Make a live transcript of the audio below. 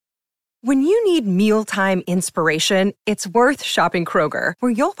When you need mealtime inspiration, it's worth shopping Kroger,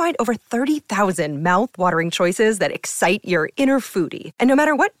 where you'll find over 30,000 mouth-watering choices that excite your inner foodie. And no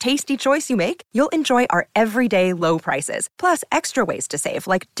matter what tasty choice you make, you'll enjoy our everyday low prices, plus extra ways to save,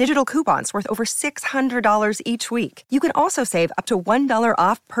 like digital coupons worth over $600 each week. You can also save up to $1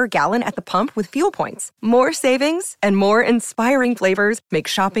 off per gallon at the pump with fuel points. More savings and more inspiring flavors make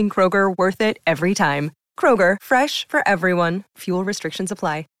shopping Kroger worth it every time. Kroger, fresh for everyone. Fuel restrictions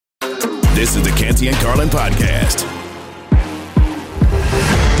apply. This is the Canty and Carlin Podcast.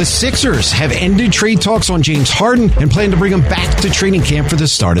 The Sixers have ended trade talks on James Harden and plan to bring him back to training camp for the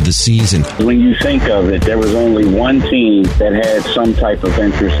start of the season. When you think of it, there was only one team that had some type of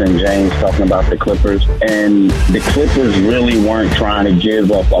interest in James, talking about the Clippers, and the Clippers really weren't trying to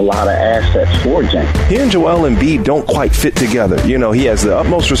give up a lot of assets for James. He and Joel Embiid don't quite fit together. You know, he has the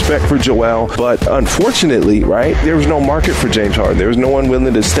utmost respect for Joel, but unfortunately, right, there was no market for James Harden. There was no one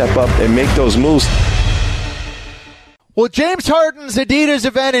willing to step up and make those moves. Well, James Harden's Adidas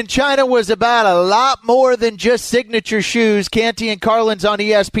event in China was about a lot more than just signature shoes. Canty and Carlin's on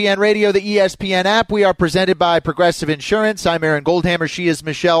ESPN Radio, the ESPN app. We are presented by Progressive Insurance. I'm Aaron Goldhammer. She is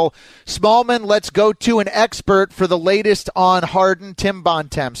Michelle Smallman. Let's go to an expert for the latest on Harden. Tim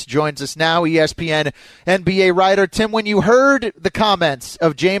Bontemps joins us now, ESPN NBA writer. Tim, when you heard the comments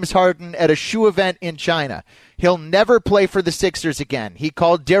of James Harden at a shoe event in China, he'll never play for the Sixers again. He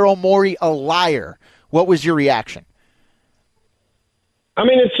called Daryl Morey a liar. What was your reaction? I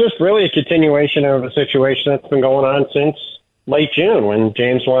mean, it's just really a continuation of a situation that's been going on since late June when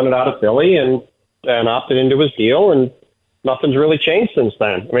James wanted out of Philly and opted into his deal, and nothing's really changed since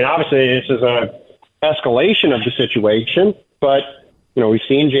then. I mean, obviously, this is a escalation of the situation, but, you know, we've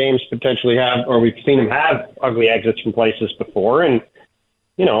seen James potentially have, or we've seen him have ugly exits from places before, and,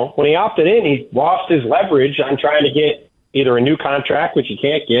 you know, when he opted in, he lost his leverage on trying to get either a new contract, which he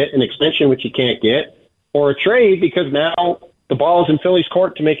can't get, an extension, which he can't get, or a trade, because now the ball is in Philly's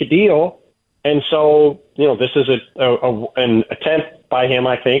court to make a deal. And so, you know, this is an attempt by him,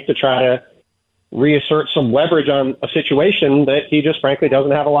 I think, to try to reassert some leverage on a situation that he just frankly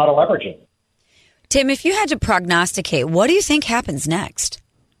doesn't have a lot of leverage in. Tim, if you had to prognosticate, what do you think happens next?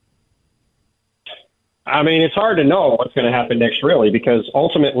 I mean, it's hard to know what's going to happen next, really, because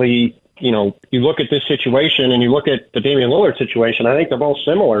ultimately, you know, you look at this situation and you look at the Damian Lillard situation, I think they're both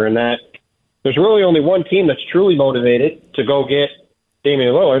similar in that there's really only one team that's truly motivated to go get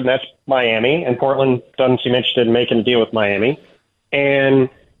Damian Lillard, and that's Miami. And Portland doesn't seem interested in making a deal with Miami. And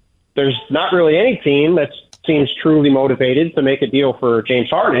there's not really any team that seems truly motivated to make a deal for James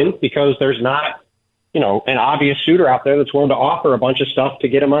Harden because there's not, you know, an obvious suitor out there that's willing to offer a bunch of stuff to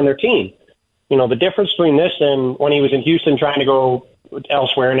get him on their team. You know, the difference between this and when he was in Houston trying to go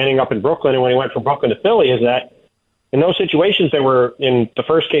elsewhere and ending up in Brooklyn, and when he went from Brooklyn to Philly, is that in those situations, there were, in the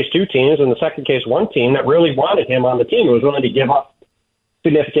first case, two teams, and the second case, one team that really wanted him on the team, who was willing to give up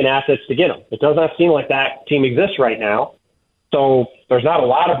significant assets to get him. It does not seem like that team exists right now. So there's not a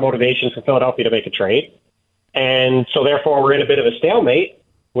lot of motivation for Philadelphia to make a trade. And so therefore, we're in a bit of a stalemate,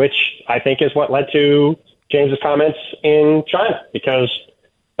 which I think is what led to James's comments in China. Because,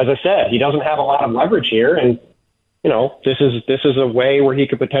 as I said, he doesn't have a lot of leverage here. And, you know, this is a way where he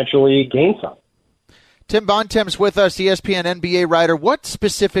could potentially gain some. Tim Bontemps with us, ESPN NBA writer. What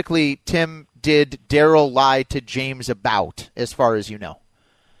specifically, Tim, did Daryl lie to James about, as far as you know?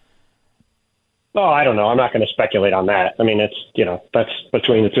 Oh, I don't know. I'm not going to speculate on that. I mean, it's, you know, that's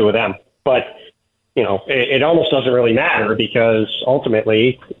between the two of them. But, you know, it almost doesn't really matter because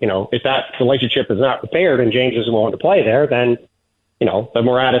ultimately, you know, if that relationship is not repaired and James isn't willing to play there, then, you know, then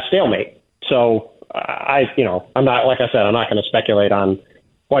we're at a stalemate. So I'm not, like I said, I'm not going to speculate on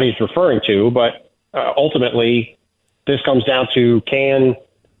what he's referring to, but ultimately, this comes down to can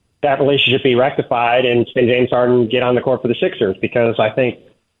that relationship be rectified and James Harden get on the court for the Sixers? Because I think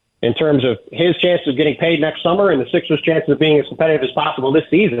in terms of his chances of getting paid next summer and the Sixers' chances of being as competitive as possible this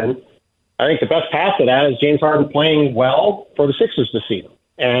season, I think the best path to that is James Harden playing well for the Sixers this season.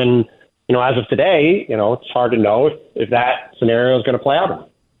 And, you know, as of today, you know, it's hard to know if that scenario is going to play out.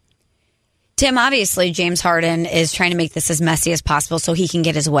 Tim, obviously, James Harden is trying to make this as messy as possible so he can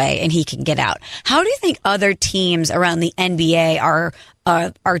get his way and he can get out. How do you think other teams around the NBA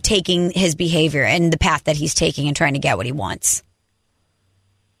are taking his behavior and the path that he's taking and trying to get what he wants?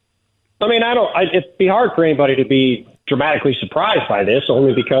 I mean, it'd be hard for anybody to be dramatically surprised by this,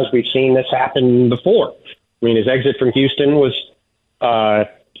 only because we've seen this happen before. I mean, his exit from Houston was, I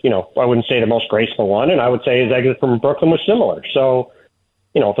wouldn't say the most graceful one, and I would say his exit from Brooklyn was similar. So,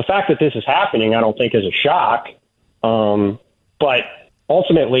 you know, the fact that this is happening, I don't think is a shock. But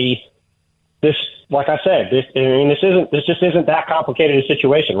ultimately, this, like I said, this just isn't that complicated a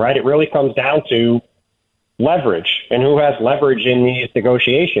situation, right? It really comes down to leverage and who has leverage in these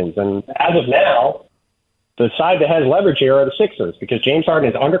negotiations. And as of now, the side that has leverage here are the Sixers, because James Harden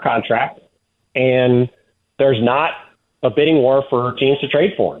is under contract and there's not a bidding war for teams to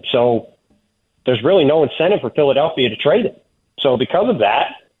trade for him. So there's really no incentive for Philadelphia to trade him. So because of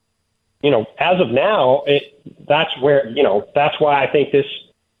that, as of now, that's why I think this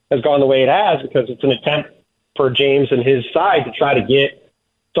has gone the way it has, because it's an attempt for James and his side to try to get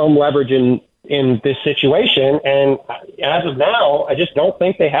some leverage in this situation. And as of now, I just don't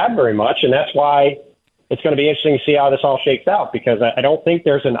think they have very much. And that's why it's going to be interesting to see how this all shakes out, because I don't think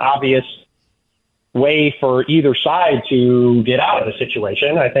there's an obvious way for either side to get out of the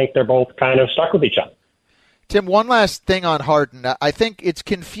situation. I think they're both kind of stuck with each other. Tim, one last thing on Harden. I think it's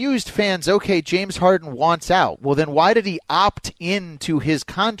confused fans. Okay, James Harden wants out. Well, then why did he opt into his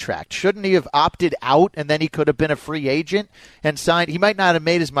contract? Shouldn't he have opted out and then he could have been a free agent and signed? He might not have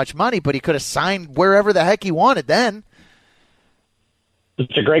made as much money, but he could have signed wherever the heck he wanted then.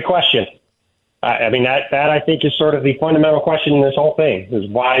 It's a great question. I mean, that I think is sort of the fundamental question in this whole thing, is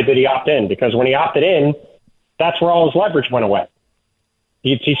why did he opt in? Because when he opted in, that's where all his leverage went away.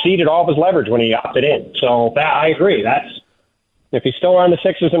 He ceded all of his leverage when he opted in. So that, I agree. If he's still on the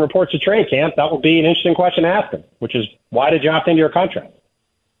Sixers and reports to training camp, that would be an interesting question to ask him, which is, why did you opt into your contract?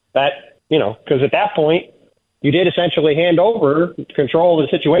 Because at that point, you did essentially hand over control of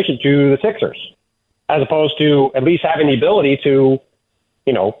the situation to the Sixers, as opposed to at least having the ability to,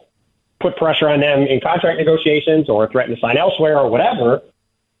 put pressure on them in contract negotiations or threaten to sign elsewhere or whatever.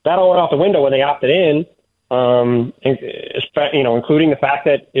 That all went out the window when they opted in. Including the fact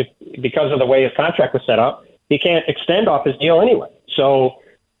that because of the way his contract was set up, he can't extend off his deal anyway. So,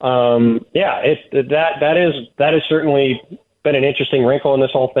 that has certainly been an interesting wrinkle in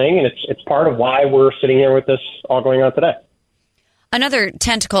this whole thing, and it's part of why we're sitting here with this all going on today. Another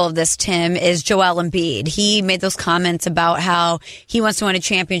tentacle of this, Tim, is Joel Embiid. He made those comments about how he wants to win a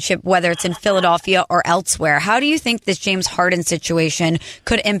championship, whether it's in Philadelphia or elsewhere. How do you think this James Harden situation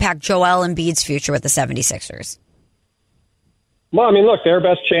could impact Joel Embiid's future with the 76ers? Well, I mean, look, their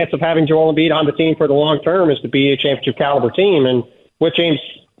best chance of having Joel Embiid on the team for the long term is to be a championship caliber team. And with James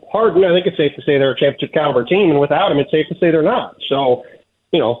Harden, I think it's safe to say they're a championship caliber team. And without him, it's safe to say they're not. So,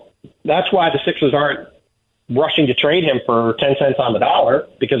 that's why the Sixers aren't rushing to trade him for 10 cents on the dollar,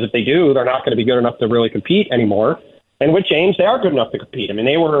 because if they do, they're not going to be good enough to really compete anymore. And with James, they are good enough to compete. I mean,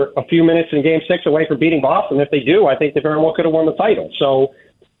 they were a few minutes in Game 6 away from beating Boston. If they do, I think they very well could have won the title. So,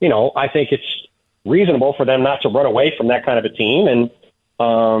 I think it's reasonable for them not to run away from that kind of a team. And,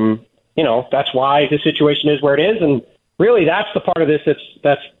 that's why the situation is where it is. And really, that's the part of this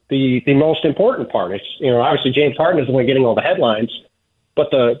that's the most important part. It's, obviously James Harden is the one getting all the headlines. But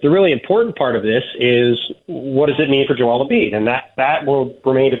the really important part of this is, what does it mean for Joel Embiid? And that will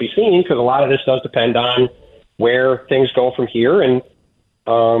remain to be seen, because a lot of this does depend on where things go from here and,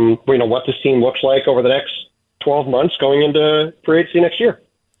 what this team looks like over the next 12 months going into free agency next year.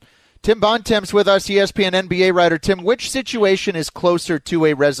 Tim Bontemps with us, ESPN NBA writer. Tim, which situation is closer to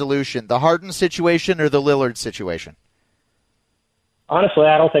a resolution, the Harden situation or the Lillard situation? Honestly,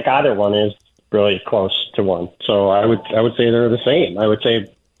 I don't think either one is really close to one. So I would say they're the same. I would say,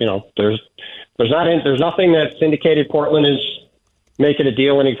 there's nothing that's indicated Portland is making a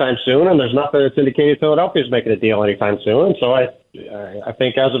deal anytime soon, and there's nothing that's indicated Philadelphia is making a deal anytime soon. And so I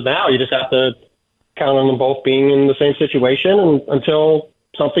think as of now, you just have to count on them both being in the same situation until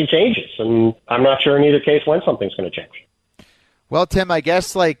something changes. And I'm not sure in either case when something's going to change. Well, Tim, I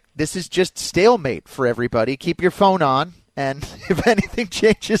guess this is just stalemate for everybody. Keep your phone on. And if anything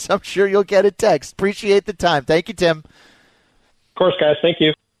changes, I'm sure you'll get a text. Appreciate the time. Thank you, Tim. Of course, guys. Thank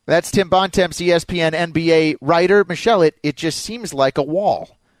you. That's Tim Bontemps, ESPN NBA writer. Michelle, it just seems like a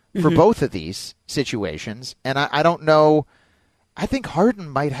wall for both of these situations. And I don't know. I think Harden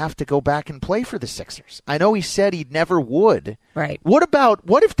might have to go back and play for the Sixers. I know he said he never would. Right. What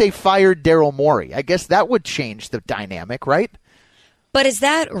if they fired Daryl Morey? I guess that would change the dynamic, right? But is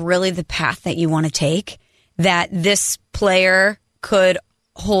that really the path that you want to take? That this player could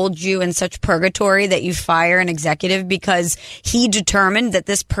hold you in such purgatory that you fire an executive because he determined that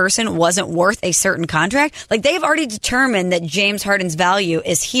this person wasn't worth a certain contract? Like, they've already determined that James Harden's value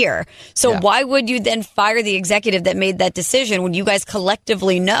is here. So why would you then fire the executive that made that decision when you guys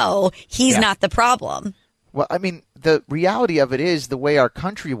collectively know he's not the problem? Well, I mean, the reality of it is, the way our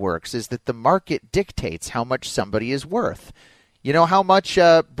country works is that the market dictates how much somebody is worth. You know how much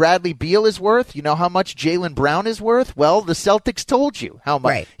Bradley Beal is worth? You know how much Jaylen Brown is worth? Well, the Celtics told you how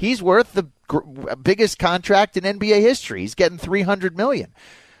much. He's worth the biggest contract in NBA history. He's getting $300 million.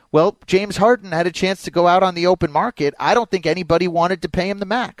 Well, James Harden had a chance to go out on the open market. I don't think anybody wanted to pay him the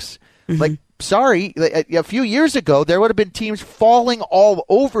max. Like, sorry, a few years ago, there would have been teams falling all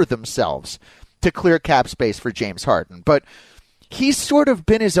over themselves to clear cap space for James Harden. But he's sort of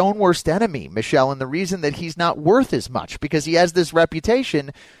been his own worst enemy, Michelle, and the reason that he's not worth as much, because he has this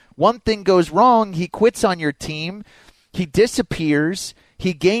reputation. One thing goes wrong, he quits on your team, he disappears,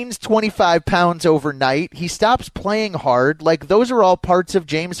 he gains 25 pounds overnight, he stops playing hard. Like, those are all parts of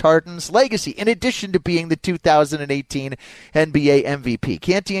James Harden's legacy, in addition to being the 2018 NBA MVP.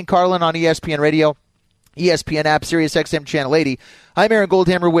 Canty and Carlin on ESPN Radio, ESPN app, Sirius XM Channel 80. I'm Aaron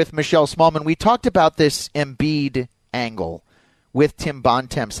Goldhammer with Michelle Smallman. We talked about this Embiid angle with Tim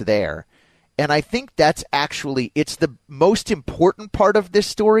Bontemps there. And I think that's actually, it's the most important part of this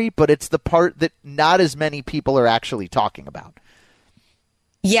story, but it's the part that not as many people are actually talking about.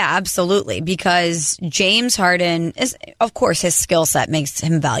 Yeah, absolutely. Because James Harden is, of course, his skill set makes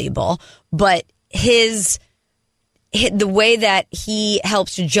him valuable, but the way that he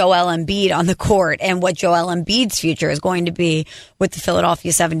helps Joel Embiid on the court and what Joel Embiid's future is going to be with the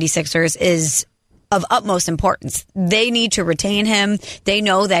Philadelphia 76ers is of utmost importance. They need to retain him. They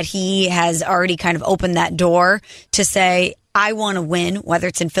know that he has already kind of opened that door to say, I want to win, whether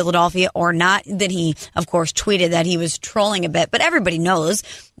it's in Philadelphia or not. Then he, of course, tweeted that he was trolling a bit, but everybody knows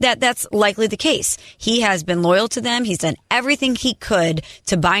that that's likely the case. He has been loyal to them. He's done everything he could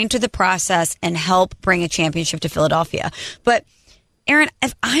to buy into the process and help bring a championship to Philadelphia. But Aaron,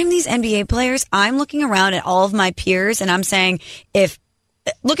 if I'm these NBA players, I'm looking around at all of my peers and I'm saying,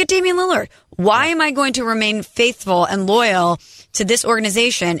 look at Damian Lillard. Why am I going to remain faithful and loyal to this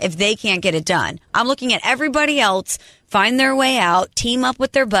organization if they can't get it done? I'm looking at everybody else find their way out, team up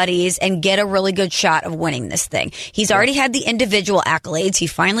with their buddies, and get a really good shot of winning this thing. He's already had the individual accolades. He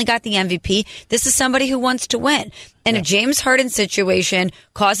finally got the MVP. This is somebody who wants to win. And a James Harden situation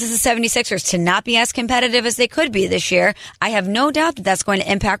causes the 76ers to not be as competitive as they could be this year. I have no doubt that that's going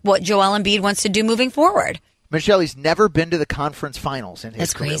to impact what Joel Embiid wants to do moving forward. Michelle, he's never been to the conference finals in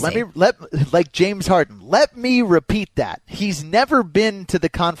his career. Crazy. Like James Harden, let me repeat that. He's never been to the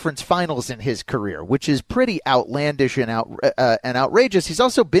conference finals in his career, which is pretty outlandish and outrageous. He's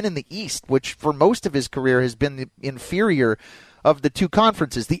also been in the East, which for most of his career has been the inferior of the two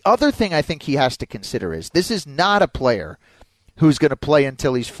conferences. The other thing I think he has to consider is this is not a player who's going to play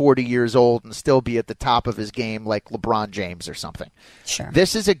until he's 40 years old and still be at the top of his game like LeBron James or something. Sure.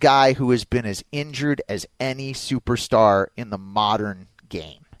 This is a guy who has been as injured as any superstar in the modern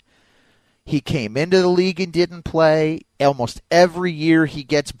game. He came into the league and didn't play. Almost every year he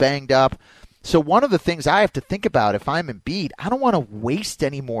gets banged up. So one of the things I have to think about if I'm Embiid, I don't want to waste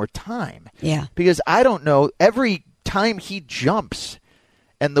any more time. Yeah. Because I don't know, every time he jumps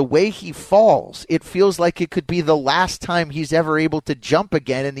and the way he falls, it feels like it could be the last time he's ever able to jump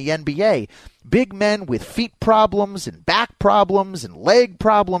again in the NBA. Big men with feet problems and back problems and leg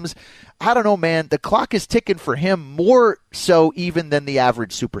problems. I don't know, man. The clock is ticking for him more so even than the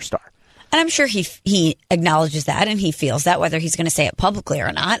average superstar. And I'm sure he acknowledges that and he feels that, whether he's going to say it publicly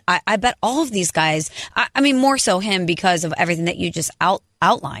or not. I bet all of these guys, I mean, more so him because of everything that you just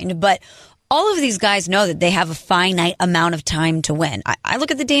outlined, but all of these guys know that they have a finite amount of time to win. I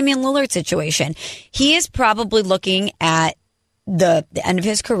look at the Damian Lillard situation. He is probably looking at the end of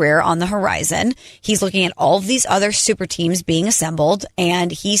his career on the horizon. He's looking at all of these other super teams being assembled,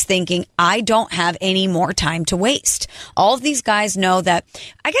 and he's thinking, I don't have any more time to waste. All of these guys know that.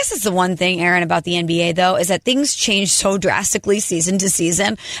 I guess it's the one thing, Aaron, about the NBA, though, is that things change so drastically season to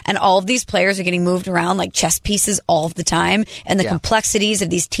season, and all of these players are getting moved around like chess pieces all of the time, and the complexities of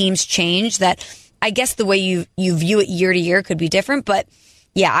these teams change that I guess the way you view it year to year could be different, but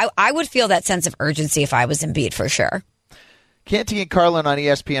yeah, I would feel that sense of urgency if I was Embiid for sure. Canty and Carlin on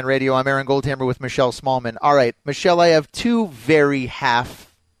ESPN Radio. I'm Aaron Goldhammer with Michelle Smallman. All right, Michelle, I have two very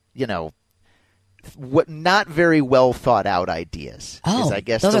not very well thought out ideas. Is I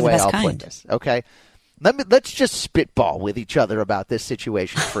guess the way I'll put this. Okay, let's just spitball with each other about this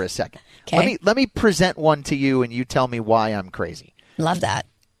situation for a second. Okay. Let me present one to you, and you tell me why I'm crazy. Love that.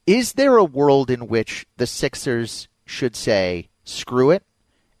 Is there a world in which the Sixers should say screw it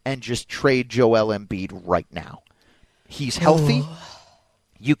and just trade Joel Embiid right now? He's healthy. Ooh.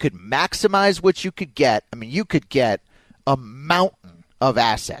 You could maximize what you could get. I mean, you could get a mountain of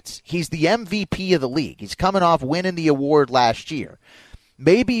assets. He's the MVP of the league. He's coming off winning the award last year.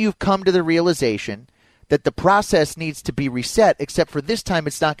 Maybe you've come to the realization that the process needs to be reset, except for this time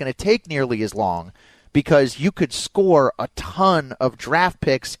it's not going to take nearly as long because you could score a ton of draft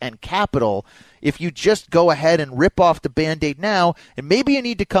picks and capital if you just go ahead and rip off the Band-Aid now, and maybe you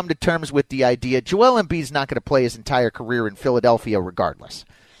need to come to terms with the idea Joel Embiid's not going to play his entire career in Philadelphia regardless.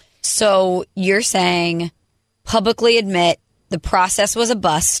 So you're saying publicly admit the process was a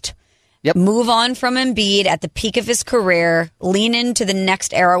bust. Yep. Move on from Embiid at the peak of his career, lean into the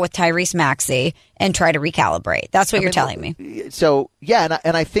next era with Tyrese Maxey, and try to recalibrate. That's what you're telling me. So, yeah,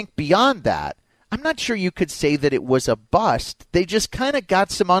 and I think beyond that, I'm not sure you could say that it was a bust. They just kind of got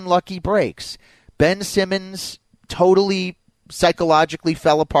some unlucky breaks. Ben Simmons totally psychologically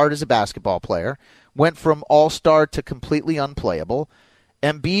fell apart as a basketball player, went from all-star to completely unplayable.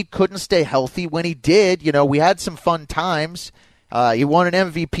 Embiid couldn't stay healthy when he did. You know, we had some fun times. He won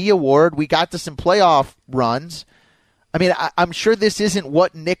an MVP award. We got to some playoff runs. I mean, I'm sure this isn't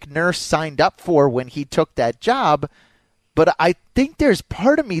what Nick Nurse signed up for when he took that job, but I think there's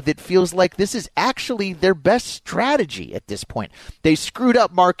part of me that feels like this is actually their best strategy at this point. They screwed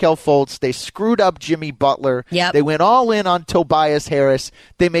up Markelle Fultz. They screwed up Jimmy Butler. Yep. They went all in on Tobias Harris.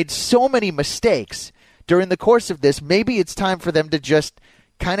 They made so many mistakes during the course of this. Maybe it's time for them to just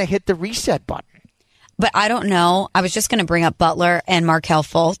kind of hit the reset button. But I don't know. I was just going to bring up Butler and Markelle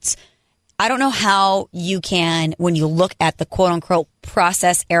Fultz. I don't know how you can, when you look at the quote-unquote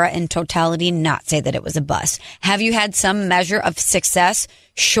process era in totality, not say that it was a bust. Have you had some measure of success?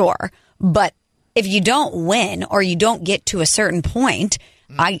 Sure. But if you don't win or you don't get to a certain point,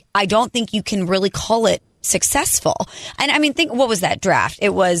 I don't think you can really call it successful. And I mean, think, what was that draft?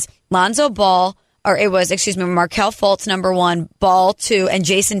 It was Lonzo Ball, or it was, Markelle Fultz, number 1, Ball 2, and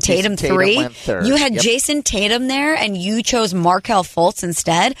Jason Tatum 3. Went third. You had Yep. Jason Tatum there, and you chose Markelle Fultz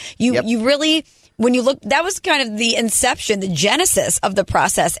instead. You really, when you look, that was kind of the inception, the genesis of the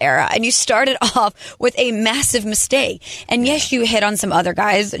process era. And you started off with a massive mistake. And yes, you hit on some other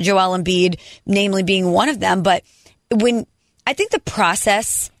guys, Joel Embiid, namely being one of them. But when I think the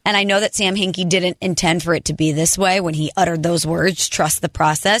process, and I know that Sam Hinkie didn't intend for it to be this way when he uttered those words, trust the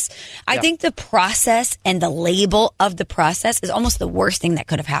process. I think the process and the label of the process is almost the worst thing that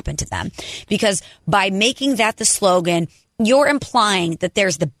could have happened to them. Because by making that the slogan, you're implying that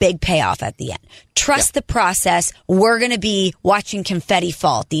there's the big payoff at the end. Trust the process. We're going to be watching confetti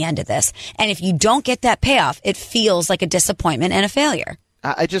fall at the end of this. And if you don't get that payoff, it feels like a disappointment and a failure.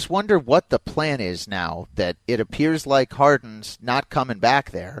 I just wonder what the plan is now that it appears like Harden's not coming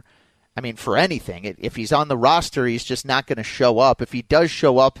back there. I mean, for anything, if he's on the roster, he's just not going to show up. If he does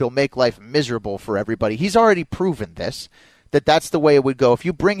show up, he'll make life miserable for everybody. He's already proven this, that's the way it would go. If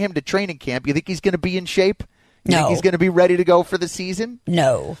you bring him to training camp, you think he's going to be in shape? You think he's going to be ready to go for the season?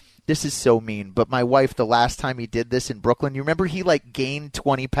 No. This is so mean, but my wife, the last time he did this in Brooklyn, you remember he gained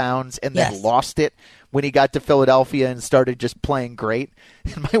 20 pounds and then lost it when he got to Philadelphia and started just playing great?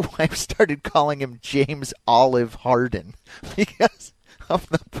 And my wife started calling him James Olive Harden because of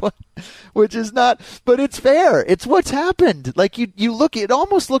the put, which is not, but it's fair. It's what's happened. You look, it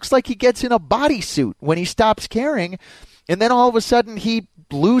almost looks like he gets in a bodysuit when he stops caring, and then all of a sudden he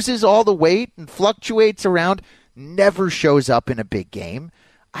loses all the weight and fluctuates around, never shows up in a big game.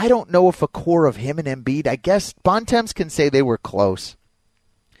 I don't know if a core of him and Embiid, I guess Bontemps can say they were close.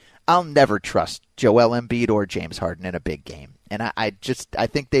 I'll never trust Joel Embiid or James Harden in a big game. And I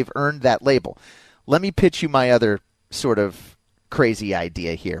think they've earned that label. Let me pitch you my other sort of crazy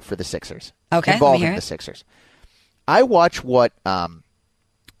idea here for the Sixers. Okay, involving the Sixers. I watch what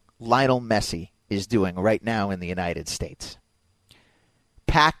Lionel Messi is doing right now in the United States.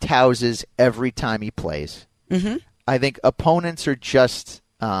 Packed houses every time he plays. Mm-hmm. I think opponents are just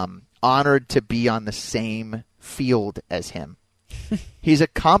honored to be on the same field as him. He's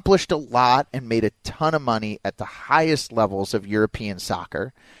accomplished a lot and made a ton of money at the highest levels of European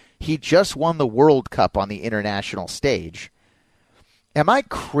soccer. He just won the World Cup on the international stage. Am I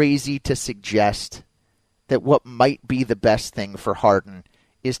crazy to suggest that what might be the best thing for Harden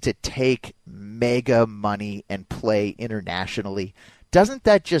is to take mega money and play internationally? Doesn't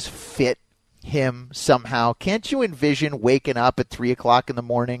that just fit him somehow? Can't you envision waking up at 3 o'clock in the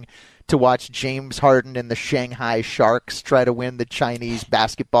morning to watch James Harden and the Shanghai Sharks try to win the Chinese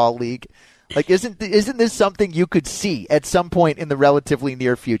basketball league? Isn't this something you could see at some point in the relatively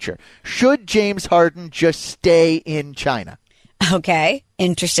near future? Should James Harden just stay in China? Okay,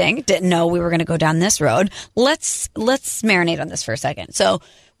 interesting. Didn't know we were going to go down this road. Let's marinate on this for a second. So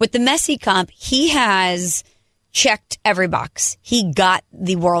with the Messi comp, he has checked every box. He got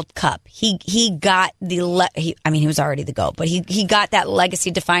the World Cup. He got he was already the GOAT, but he got that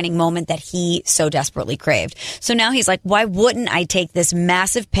legacy-defining moment that he so desperately craved. So now he's like, why wouldn't I take this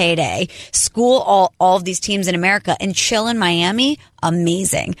massive payday, school all of these teams in America, and chill in Miami?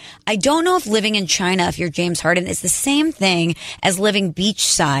 Amazing. I don't know if living in China, if you're James Harden, is the same thing as living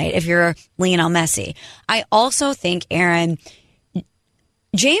beachside if you're Lionel Messi. I also think, Aaron,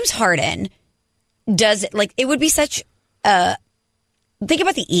 James Harden does it would be such a think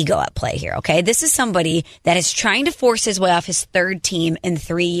about the ego at play here, okay? This is somebody that is trying to force his way off his third team in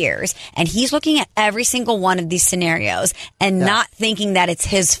 3 years, and he's looking at every single one of these scenarios and not thinking that it's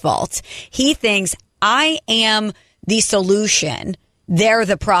his fault. He thinks, I am the solution, they're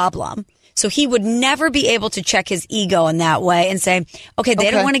the problem. So he would never be able to check his ego in that way and say, okay,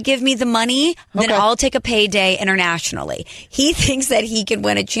 they don't want to give me the money, then I'll take a payday internationally. He thinks that he can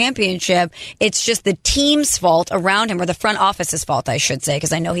win a championship. It's just the team's fault around him, or the front office's fault, I should say,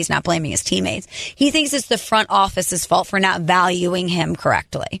 because I know he's not blaming his teammates. He thinks it's the front office's fault for not valuing him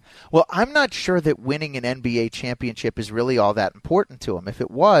correctly. Well, I'm not sure that winning an NBA championship is really all that important to him. If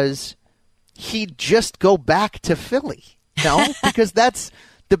it was, he'd just go back to Philly. No, because that's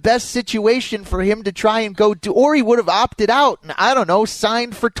the best situation for him to try and go to, or he would have opted out and, I don't know,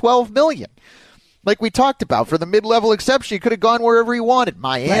 signed for $12 million. Like we talked about, for the mid-level exception, he could have gone wherever he wanted.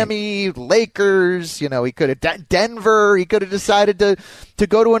 Miami, Lakers, he could have Denver. He could have decided to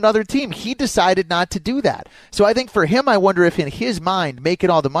go to another team. He decided not to do that. So I think for him, I wonder if in his mind, making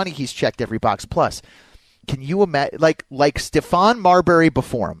all the money, he's checked every box plus. Can you imagine, like Stephon Marbury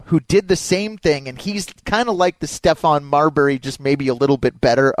before him, who did the same thing, and he's kind of like the Stephon Marbury, just maybe a little bit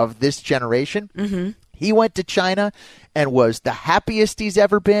better of this generation. Mm-hmm. He went to China and was the happiest he's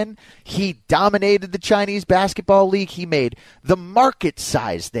ever been. He dominated the Chinese basketball league. He made the market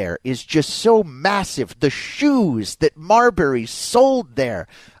size there is just so massive. The shoes that Marbury sold there.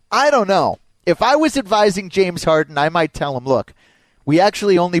 I don't know. If I was advising James Harden, I might tell him, look, we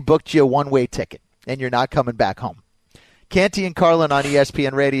actually only booked you a one-way ticket, and you're not coming back home. Canty and Carlin on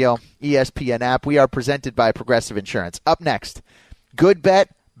ESPN Radio, ESPN app. We are presented by Progressive Insurance. Up next, good bet,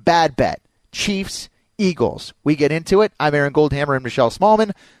 bad bet, Chiefs, Eagles. We get into it. I'm Aaron Goldhammer and Michelle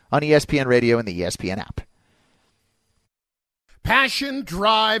Smallman on ESPN Radio and the ESPN app. Passion,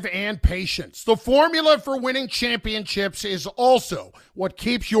 drive, and patience. The formula for winning championships is also what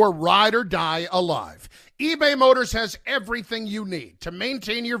keeps your ride or die alive. eBay Motors has everything you need to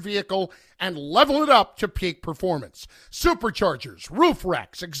maintain your vehicle and level it up to peak performance. Superchargers, roof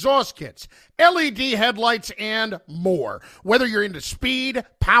racks, exhaust kits, LED headlights, and more. Whether you're into speed,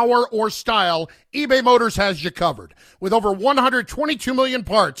 power, or style, eBay Motors has you covered. With over 122 million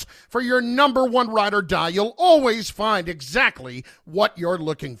parts for your number one ride or die, you'll always find exactly what you're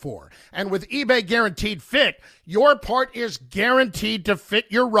looking for. And with eBay Guaranteed Fit, your part is guaranteed to fit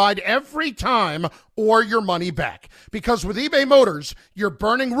your ride every time or your money back. Because with eBay Motors, you're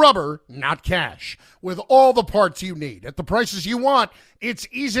burning rubber, not cash. With all the parts you need at the prices you want, it's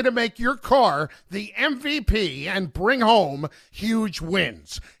easy to make your car the MVP and bring home huge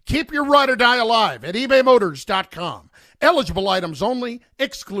wins. Keep your ride or die alive at ebaymotors.com. Eligible items only.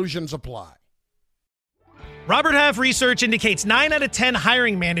 Exclusions apply. Robert Half research indicates 9 out of 10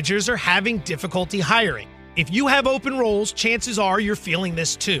 hiring managers are having difficulty hiring. If you have open roles, chances are you're feeling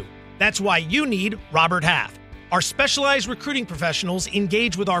this too. That's why you need Robert Half. Our specialized recruiting professionals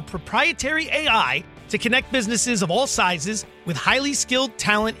engage with our proprietary AI to connect businesses of all sizes with highly skilled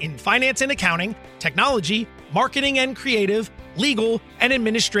talent in finance and accounting, technology, marketing and creative, legal, and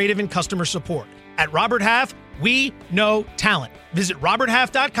administrative and customer support. At Robert Half, we know talent. Visit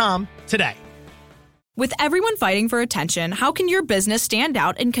roberthalf.com today. With everyone fighting for attention, how can your business stand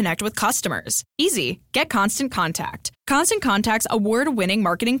out and connect with customers? Easy. Get Constant Contact. Constant Contact's award-winning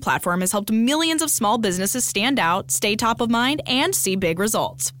marketing platform has helped millions of small businesses stand out, stay top of mind, and see big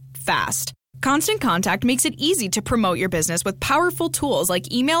results fast. Constant Contact makes it easy to promote your business with powerful tools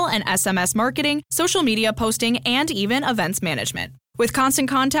like email and SMS marketing, social media posting, and even events management. With Constant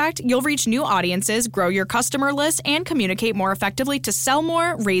Contact, you'll reach new audiences, grow your customer list, and communicate more effectively to sell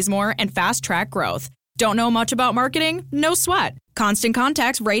more, raise more, and fast-track growth. Don't know much about marketing? No sweat. Constant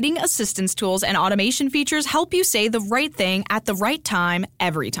Contact's writing assistance tools and automation features help you say the right thing at the right time,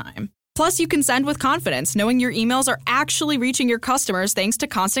 every time. Plus, you can send with confidence, knowing your emails are actually reaching your customers thanks to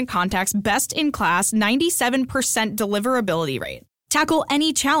Constant Contact's best-in-class 97% deliverability rate. Tackle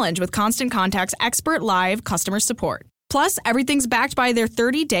any challenge with Constant Contact's expert live customer support. Plus, everything's backed by their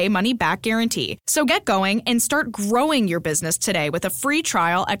 30-day money-back guarantee. So get going and start growing your business today with a free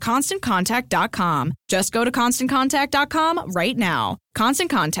trial at ConstantContact.com. Just go to ConstantContact.com right now. Constant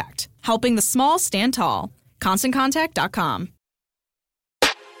Contact, helping the small stand tall. ConstantContact.com.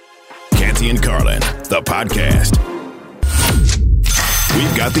 Canty and Carlin, the podcast.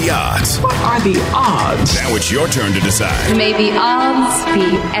 We've got the odds. What are the odds? Now it's your turn to decide. May the odds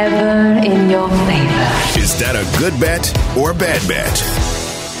be ever in your favor. Is that a good bet or a bad bet?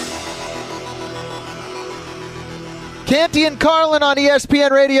 Canty and Carlin on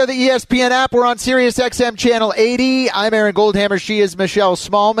ESPN Radio, the ESPN app. We're on Sirius XM Channel 80. I'm Aaron Goldhammer. She is Michelle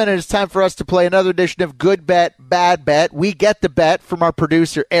Smallman, and it's time for us to play another edition of Good Bet, Bad Bet. We get the bet from our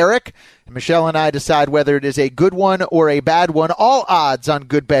producer, Eric. And Michelle and I decide whether it is a good one or a bad one. All odds on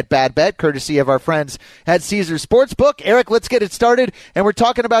Good Bet, Bad Bet, courtesy of our friends at Caesars Sportsbook. Eric, let's get it started. And we're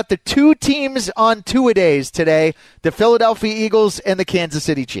talking about the two teams on two-a-days today, the Philadelphia Eagles and the Kansas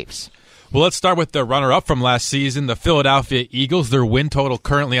City Chiefs. Well, let's start with the runner-up from last season, the Philadelphia Eagles. Their win total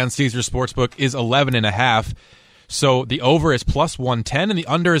currently on Caesars Sportsbook is 11.5. So the over is plus 110 and the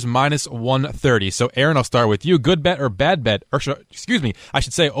under is minus 130. So, Aaron, I'll start with you. Good bet or bad bet? Or excuse me, I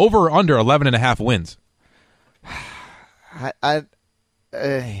should say over or under 11.5 wins.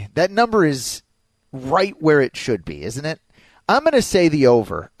 That number is right where it should be, isn't it? I'm going to say the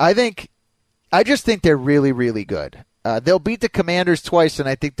over. I just think they're really, really good. They'll beat the Commanders twice, and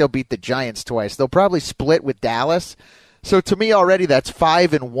I think they'll beat the Giants twice. They'll probably split with Dallas. So to me already, that's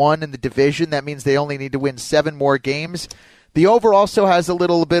 5-1 in the division. That means they only need to win 7 more games. The over also has a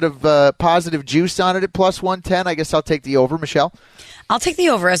little bit of positive juice on it at plus 110. I guess I'll take the over. Michelle? I'll take the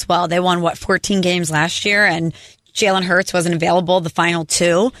over as well. They won, 14 games last year, and Jalen Hurts wasn't available the final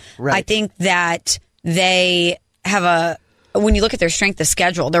 2. Right. I think that they have when you look at their strength of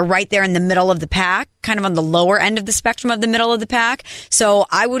schedule, they're right there in the middle of the pack, kind of on the lower end of the spectrum of the middle of the pack. So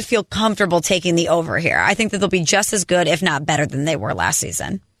I would feel comfortable taking the over here. I think that they'll be just as good, if not better, than they were last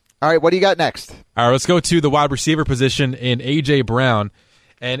season. All right, what do you got next? All right, let's go to the wide receiver position in A.J. Brown.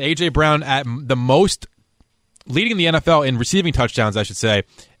 And A.J. Brown at the most, leading the NFL in receiving touchdowns, I should say,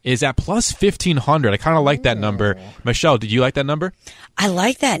 is at plus 1,500. I kind of like that number. Michelle, did you like that number? I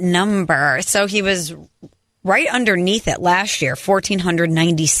like that number. So he was right underneath it last year,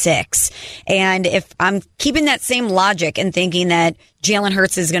 1,496. And if I'm keeping that same logic and thinking that Jalen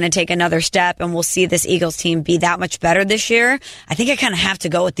Hurts is going to take another step and we'll see this Eagles team be that much better this year, I think I kind of have to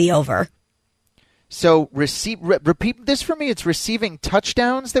go with the over. So repeat this for me. It's receiving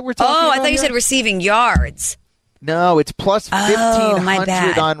touchdowns that we're talking about. Oh, I thought you said receiving yards. No, it's plus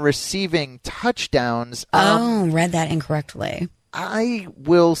 1,500 Oh, on receiving touchdowns. Read that incorrectly. I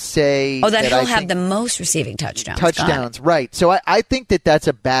will say that he'll have the most receiving touchdowns. Touchdowns, right. So I think that that's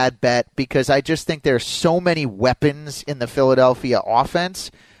a bad bet because I just think there are so many weapons in the Philadelphia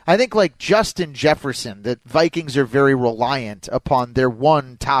offense. I think like Justin Jefferson, the Vikings are very reliant upon their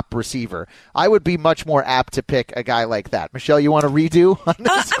one top receiver. I would be much more apt to pick a guy like that. Michelle, you want to redo on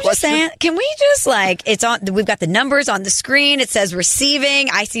this I'm just saying, can we just it's on, we've got the numbers on the screen. It says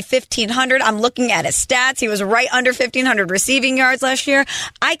receiving. I see 1,500. I'm looking at his stats. He was right under 1,500 receiving yards last year.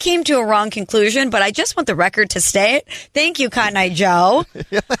 I came to a wrong conclusion, but I just want the record to state, thank you, Cotton Eye Joe,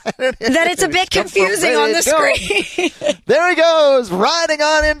 that it's a bit confusing on the screen. There he goes, riding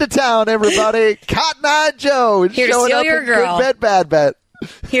on into town, everybody. Cotton Eye Joe is here to showing steal up your in girl. Good Bet, Bad Bet.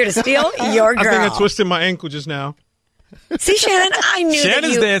 Here to steal your girl. I think I twisted my ankle just now. See, Shannon, I knew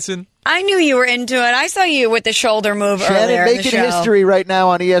Shannon's dancing. I knew you were into it. I saw you with the shoulder move earlier in the show. Shannon making history right now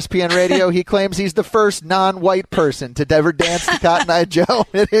on ESPN Radio. He claims he's the first non-white person to ever dance to Cotton Eye Joe.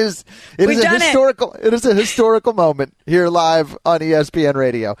 It is a historical moment here live on ESPN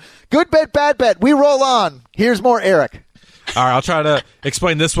Radio. Good Bet, Bad Bet. We roll on. Here's more Eric. All right, I'll try to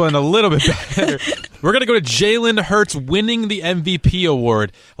explain this one a little bit better. We're going to go to Jalen Hurts winning the MVP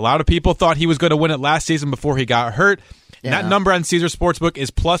award. A lot of people thought he was going to win it last season before he got hurt. Yeah. That number on Caesars Sportsbook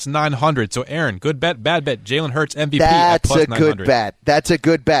is plus 900. So, Aaron, good bet, bad bet. Jalen Hurts MVP at plus 900. That's a good bet. That's a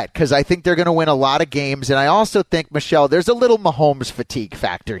good bet because I think they're going to win a lot of games. And I also think, Michelle, there's a little Mahomes fatigue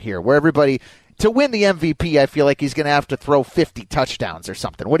factor here where everybody, to win the MVP, I feel like he's going to have to throw 50 touchdowns or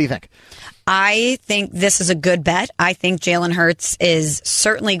something. What do you think? I think this is a good bet. I think Jalen Hurts is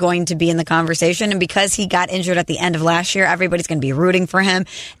certainly going to be in the conversation. And because he got injured at the end of last year, everybody's going to be rooting for him.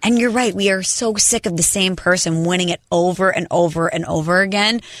 And you're right. We are so sick of the same person winning it over and over and over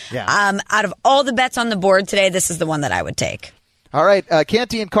again. Yeah. Out of all the bets on the board today, this is the one that I would take. All right,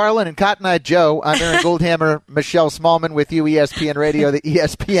 Canty and Carlin and Cotton Eye Joe. I'm Aaron Goldhammer, Michelle Smallman with you, ESPN Radio, the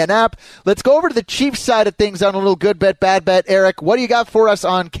ESPN app. Let's go over to the Chiefs side of things on a little good bet, bad bet. Eric, what do you got for us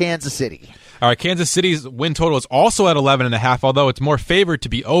on Kansas City? All right, Kansas City's win total is also at 11.5, although it's more favored to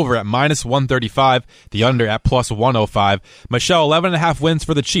be over at minus 135, the under at plus 105. Michelle, 11.5 wins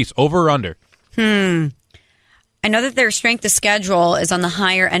for the Chiefs, over or under? I know that their strength of schedule is on the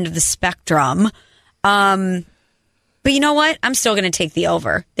higher end of the spectrum. But you know what? I'm still going to take the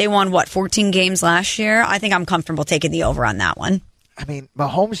over. They won, 14 games last year? I think I'm comfortable taking the over on that one. I mean,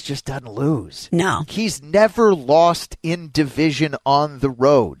 Mahomes just doesn't lose. No. He's never lost in division on the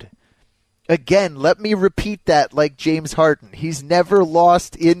road. Again, let me repeat that like James Harden. He's never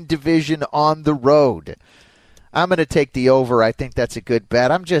lost in division on the road. I'm going to take the over. I think that's a good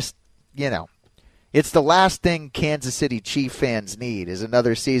bet. I'm just, it's the last thing Kansas City Chief fans need is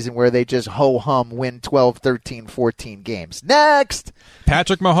another season where they just ho-hum, win 12, 13, 14 games. Next!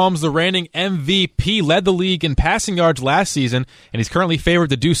 Patrick Mahomes, the reigning MVP, led the league in passing yards last season, and he's currently favored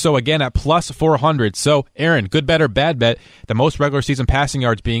to do so again at plus 400. So, Aaron, good bet or bad bet? The most regular season passing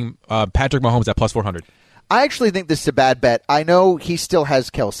yards being Patrick Mahomes at plus 400. I actually think this is a bad bet. I know he still has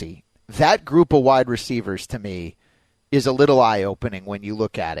Kelsey. That group of wide receivers, to me, is a little eye-opening when you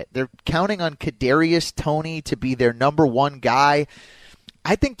look at it. They're counting on Kadarius Toney to be their number one guy.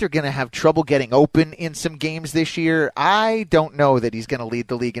 I think they're going to have trouble getting open in some games this year. I don't know that he's going to lead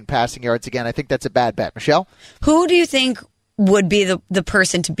the league in passing yards again. I think that's a bad bet. Michelle? Who do you think would be the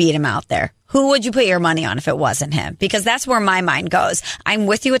person to beat him out there? Who would you put your money on if it wasn't him? Because that's where my mind goes. I'm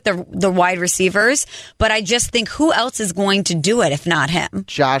with you with the wide receivers, but I just think who else is going to do it if not him?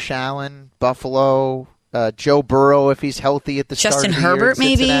 Josh Allen, Buffalo, Joe Burrow if he's healthy at the start of the year. Justin Herbert,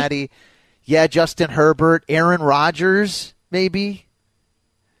 maybe? Yeah, Justin Herbert. Aaron Rodgers, maybe.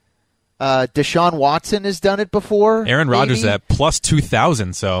 Deshaun Watson has done it before. Aaron Rodgers at plus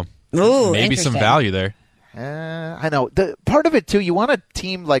 2,000, so maybe some value there. I know. Part of it, too, you want a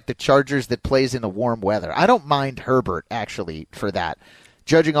team like the Chargers that plays in the warm weather. I don't mind Herbert, actually, for that.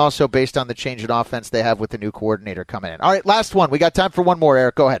 Judging also based on the change in offense they have with the new coordinator coming in. All right, last one. We got time for one more,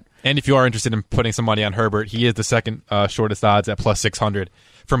 Eric. Go ahead. And if you are interested in putting some money on Herbert, he is the second shortest odds at plus 600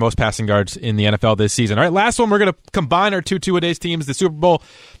 for most passing yards in the NFL this season. All right, last one. We're going to combine our two-a-days teams, the Super Bowl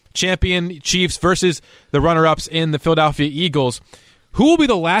champion Chiefs versus the runner-ups in the Philadelphia Eagles. Who will be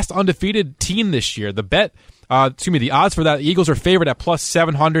the last undefeated team this year? The odds for that, the Eagles are favored at plus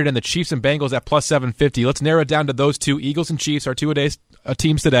 700 and the Chiefs and Bengals at plus 750. Let's narrow it down to those two. Eagles and Chiefs are two-a-days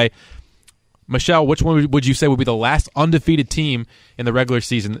teams today. Michelle, which one would you say would be the last undefeated team in the regular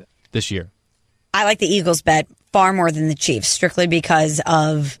season this year? I like the Eagles bet far more than the Chiefs, strictly because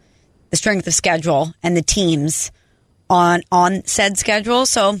of the strength of schedule and the teams on said schedule.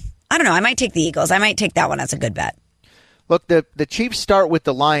 So, I don't know. I might take the Eagles. I might take that one as a good bet. Look, the Chiefs start with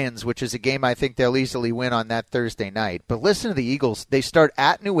the Lions, which is a game I think they'll easily win on that Thursday night. But listen to the Eagles. They start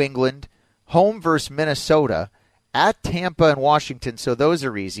at New England, home versus Minnesota, at Tampa and Washington, so those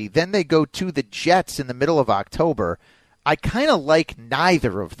are easy. Then they go to the Jets in the middle of October. I kind of like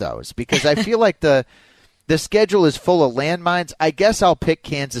neither of those because I feel like the schedule is full of landmines. I guess I'll pick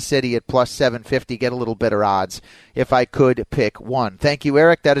Kansas City at plus 750, get a little better odds if I could pick one. Thank you,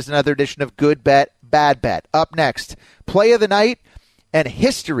 Eric. That is another edition of Good Bet, Bad Bet. Up next, Play of the Night, and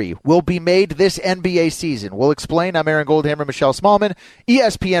history will be made this NBA season. We'll explain. I'm Aaron Goldhammer, Michelle Smallman,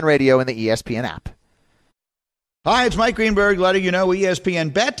 ESPN Radio and the ESPN app. Hi, it's Mike Greenberg letting you know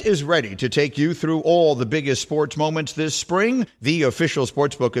ESPN Bet is ready to take you through all the biggest sports moments this spring. The official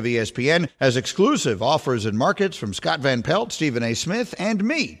sportsbook of ESPN has exclusive offers and markets from Scott Van Pelt, Stephen A. Smith, and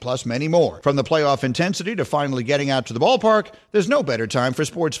me, plus many more. From the playoff intensity to finally getting out to the ballpark, there's no better time for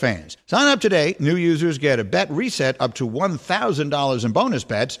sports fans. Sign up today. New users get a bet reset up to $1,000 in bonus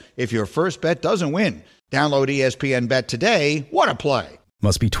bets if your first bet doesn't win. Download ESPN Bet today. What a play.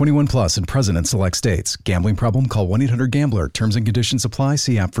 Must be 21 plus and present in select states. Gambling problem? Call 1-800-GAMBLER. Terms and conditions apply.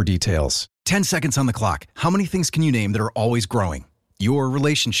 See app for details. 10 seconds on the clock. How many things can you name that are always growing? Your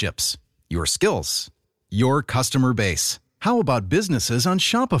relationships, your skills, your customer base. How about businesses on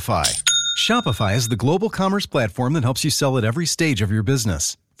Shopify? Shopify is the global commerce platform that helps you sell at every stage of your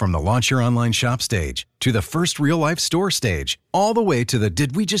business. From the launch your online shop stage to the first real-life store stage, all the way to the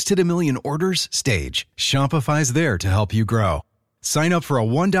did we just hit a million orders stage. Shopify's there to help you grow. Sign up for a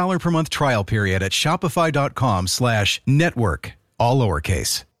 $1 per month trial period at shopify.com/network, all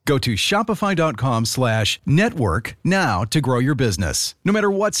lowercase. Go to shopify.com/network now to grow your business, no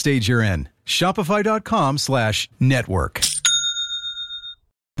matter what stage you're in. Shopify.com/network.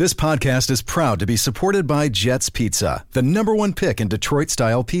 This podcast is proud to be supported by Jets Pizza, the #1 pick in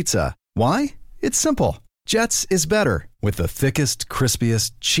Detroit-style pizza. Why? It's simple. Jets is better. With the thickest,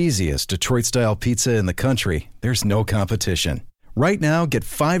 crispiest, cheesiest Detroit-style pizza in the country, there's no competition. Right now, get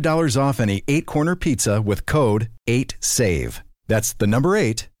 $5 off any 8-corner pizza with code 8SAVE. That's the number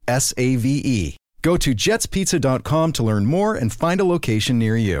 8, SAVE. Go to jetspizza.com to learn more and find a location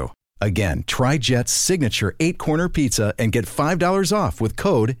near you. Again, try Jet's signature 8-corner pizza and get $5 off with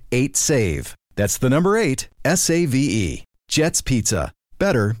code 8SAVE. That's the number 8, SAVE. Jet's Pizza.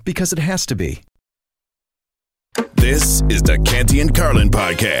 Better because it has to be. This is the Canty and Carlin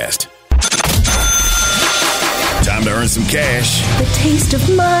podcast. Time to earn some cash. The taste of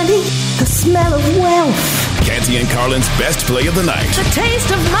money, the smell of wealth. Canty and Carlin's best play of the night. The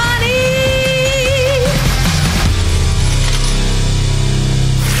taste of money.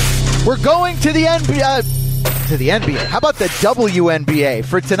 We're going to the to the NBA. How about the WNBA?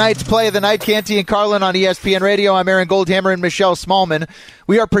 For tonight's play of the night, Canty and Carlin on ESPN Radio. I'm Aaron Goldhammer and Michelle Smallman.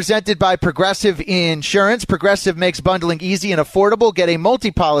 We are presented by Progressive Insurance. Progressive makes bundling easy and affordable. Get a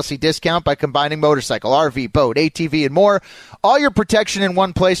multi-policy discount by combining motorcycle, RV, boat, ATV, and more. All your protection in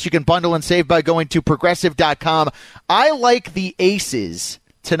one place. You can bundle and save by going to Progressive.com. I like the Aces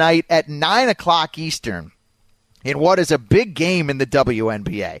tonight at 9 o'clock Eastern in what is a big game in the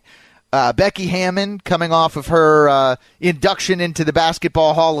WNBA. Becky Hammon coming off of her induction into the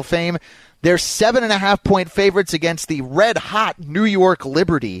Basketball Hall of Fame. They're 7.5-point favorites against the red-hot New York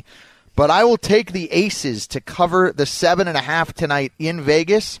Liberty. But I will take the Aces to cover the 7.5 tonight in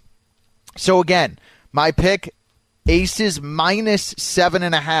Vegas. So again, my pick, Aces minus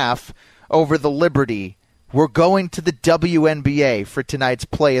 7.5 over the Liberty. We're going to the WNBA for tonight's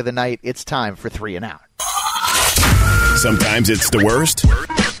play of the night. It's time for 3 and Out. Sometimes it's the worst.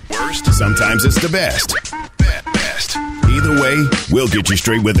 Sometimes it's the best. Either way, we'll get you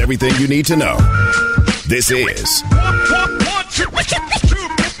straight with everything you need to know. This is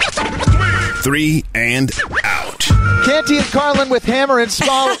 3 and Out. Canty and Carlin with Hammer and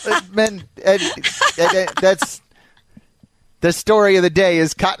Smallman. That's the story of the day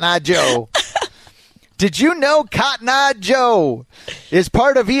is Cotton Eye Joe. Did you know Cotton Eye Joe is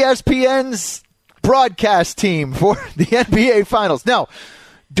part of ESPN's broadcast team for the NBA Finals? No.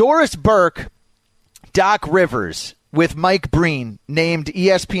 Doris Burke, Doc Rivers, with Mike Breen, named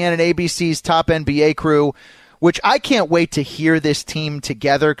ESPN and ABC's top NBA crew, which I can't wait to hear this team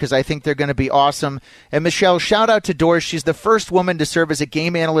together because I think they're going to be awesome. And Michelle, shout out to Doris. She's the first woman to serve as a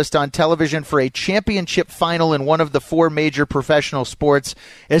game analyst on television for a championship final in one of the 4 major professional sports,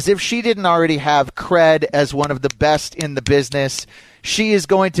 as if she didn't already have cred as one of the best in the business. She is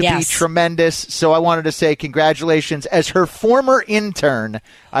going to be tremendous, so I wanted to say congratulations. As her former intern,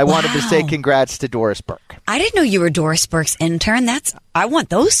 I wanted to say congrats to Doris Burke. I didn't know you were Doris Burke's intern. I want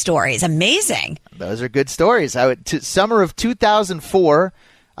those stories. Amazing. Those are good stories. Summer of 2004,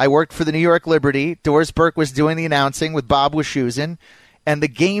 I worked for the New York Liberty. Doris Burke was doing the announcing with Bob Wischusen, and the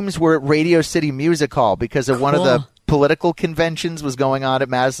games were at Radio City Music Hall because of one of the political conventions was going on at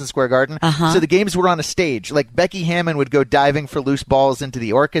Madison Square Garden. So the games were on a stage. Like Becky Hammon would go diving for loose balls into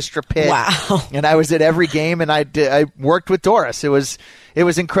the orchestra pit. Wow. And I was at every game, and I worked with Doris. It was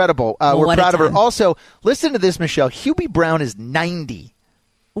incredible. We're proud of her. Also, listen to this, Michelle. Hubie Brown is 90.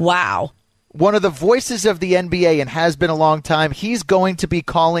 Wow. One of the voices of the NBA and has been a long time. He's going to be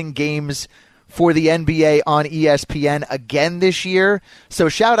calling games for the NBA on ESPN again this year. So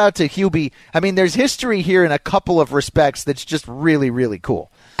shout out to Hubie. I mean, there's history here in a couple of respects that's just really, really cool.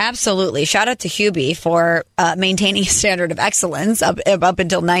 Absolutely. Shout out to Hubie for maintaining a standard of excellence up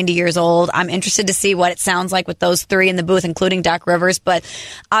until 90 years old. I'm interested to see what it sounds like with those 3 in the booth, including Doc Rivers. But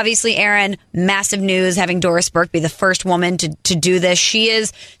obviously, Aaron, massive news having Doris Burke be the first woman to do this. She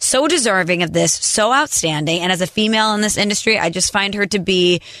is so deserving of this, so outstanding. And as a female in this industry, I just find her to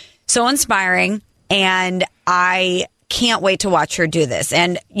be so inspiring, and I can't wait to watch her do this.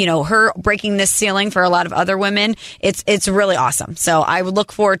 And, you know, her breaking this ceiling for a lot of other women, it's really awesome. So I would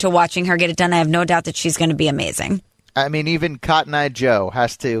look forward to watching her get it done. I have no doubt that she's going to be amazing. I mean, even Cotton Eye Joe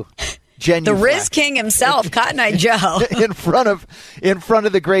has to genuflect. The Riz King himself, Cotton Eye Joe. in front of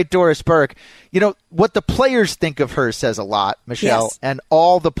the great Doris Burke. You know, what the players think of her says a lot, Michelle. Yes. And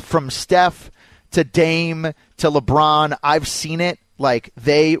from Steph to Dame to LeBron, I've seen it. Like,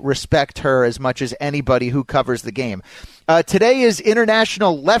 they respect her as much as anybody who covers the game. Today is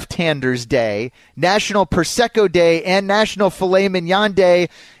International Left-Handers Day, National Prosecco Day, and National Filet Mignon Day.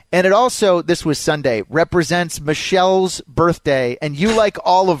 And it also, this was Sunday, represents Michelle's birthday. And you like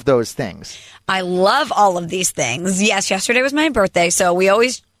all of those things. I love all of these things. Yes, yesterday was my birthday, so we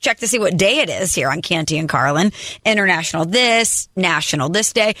always check to see what day it is here on Canty and Carlin. International this, National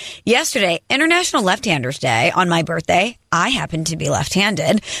this day. Yesterday, International Left-Handers Day on my birthday. I happen to be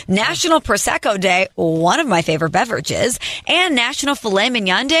left-handed. National Prosecco Day, one of my favorite beverages. And National Filet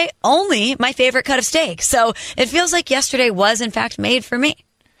Mignon Day, only my favorite cut of steak. So it feels like yesterday was, in fact, made for me.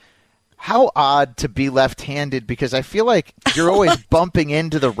 How odd to be left-handed, because I feel like you're always bumping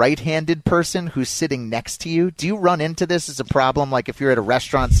into the right-handed person who's sitting next to you. Do you run into this as a problem? Like if you're at a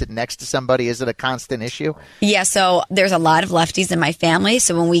restaurant sitting next to somebody, is it a constant issue? Yeah, so there's a lot of lefties in my family.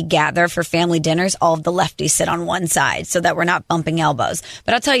 So when we gather for family dinners, all of the lefties sit on one side so that we're not bumping elbows.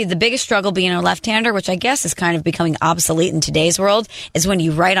 But I'll tell you, the biggest struggle being a left-hander, which I guess is kind of becoming obsolete in today's world, is when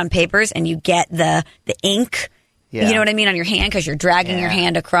you write on papers and you get the ink. Yeah. You know what I mean? On your hand, because you're dragging your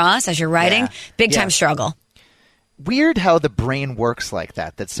hand across as you're writing. Big time struggle. Weird how the brain works like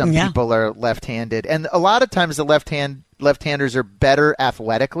that some people are left-handed. And a lot of times the left hand left-handers are better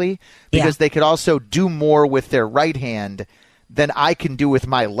athletically because they could also do more with their right hand than I can do with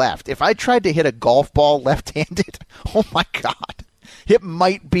my left. If I tried to hit a golf ball left-handed, oh my God. It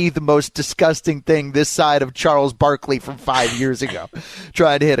might be the most disgusting thing this side of Charles Barkley from 5 years ago,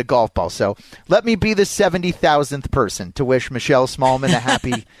 trying to hit a golf ball. So let me be the 70,000th person to wish Michelle Smallman a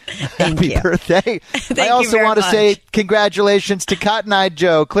happy birthday. I also want to say congratulations to Cotton Eye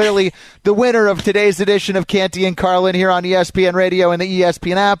Joe, clearly the winner of today's edition of Canty and Carlin here on ESPN Radio and the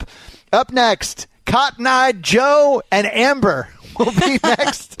ESPN app. Up next, Cotton Eye Joe and Amber will be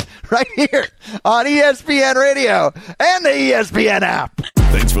next. Right here on ESPN Radio and the ESPN app.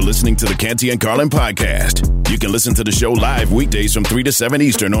 Thanks for listening to the Canty and Carlin podcast. You can listen to the show live weekdays from 3 to 7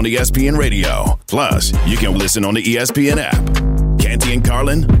 Eastern on ESPN Radio. Plus, you can listen on the ESPN app. Canty and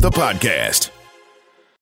Carlin, the podcast.